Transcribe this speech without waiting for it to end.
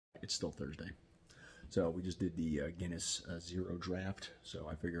it's still Thursday. So we just did the Guinness Zero draft, so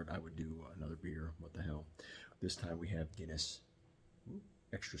I figured I would do another beer. What the hell? This time we have Guinness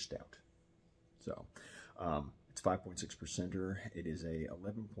Extra Stout. So it's 5.6%er. It is a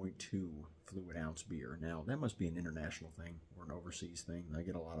 11.2 fluid ounce beer. Now that must be an international thing or an overseas thing. I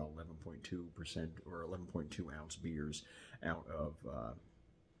get a lot of 11.2% or 11.2 ounce beers out of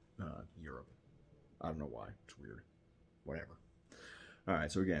Europe. I don't know why. It's weird. Whatever. All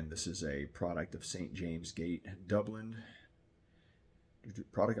right, so again, this is a product of St. James Gate, Dublin,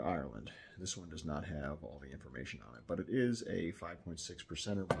 product of Ireland. This one does not have all the information on it, but it is a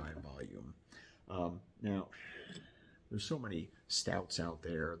 5.6%er by volume. Now, there's so many stouts out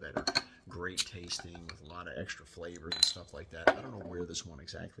there that are great tasting with a lot of extra flavors and stuff like that. I don't know where this one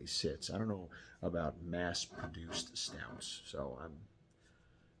exactly sits. I don't know about mass-produced stouts, so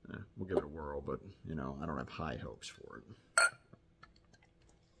we'll give it a whirl, but, you know, I don't have high hopes for it.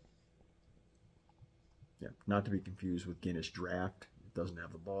 Yeah, not to be confused with Guinness Draft. It doesn't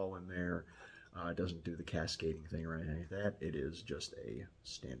have the ball in there. It doesn't do the cascading thing or anything like that. It is just a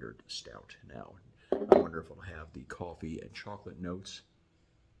standard stout. Now, I wonder if it'll have the coffee and chocolate notes.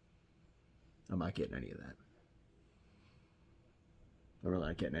 I'm not getting any of that. I'm really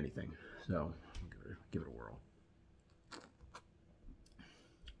not getting anything. So, give it a whirl.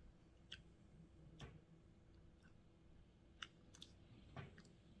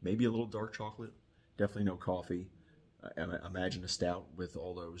 Maybe a little dark chocolate. Definitely no coffee. Imagine a stout with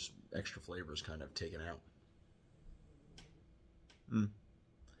all those extra flavors kind of taken out.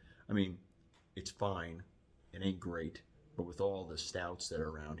 I mean, it's fine. It ain't great. But with all the stouts that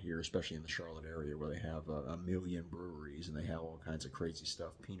are around here, especially in the Charlotte area where they have a million breweries and they have all kinds of crazy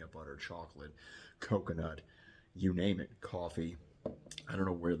stuff, peanut butter, chocolate, coconut, you name it, coffee. I don't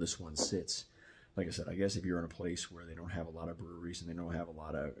know where this one sits. Like I said, I guess if you're in a place where they don't have a lot of breweries and they don't have a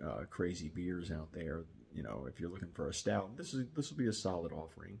lot of crazy beers out there, you know, if you're looking for a stout, this will be a solid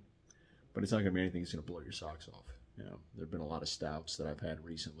offering. But it's not going to be anything that's going to blow your socks off. You know, there have been a lot of stouts that I've had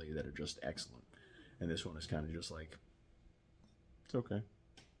recently that are just excellent. And this one is kind of just like, it's okay.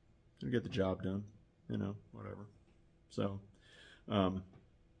 It'll get the job done. You know, whatever. So, not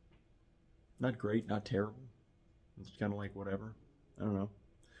great, not terrible. It's kind of like whatever. I don't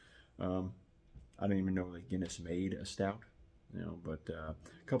know. I didn't even know that Guinness made a stout, you know, but a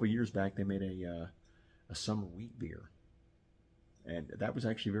couple years back they made a summer wheat beer, and that was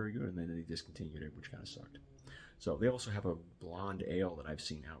actually very good, and then they discontinued it, which kind of sucked. So they also have a blonde ale that I've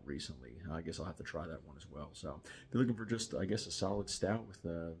seen out recently. I guess I'll have to try that one as well. So if you're looking for just, I guess, a solid stout with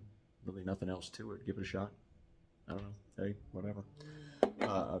really nothing else to it, give it a shot. I don't know. Hey, whatever.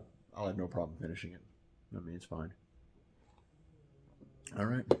 I'll have no problem finishing it. I mean, it's fine. All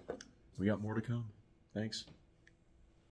right. We got more to come. Thanks.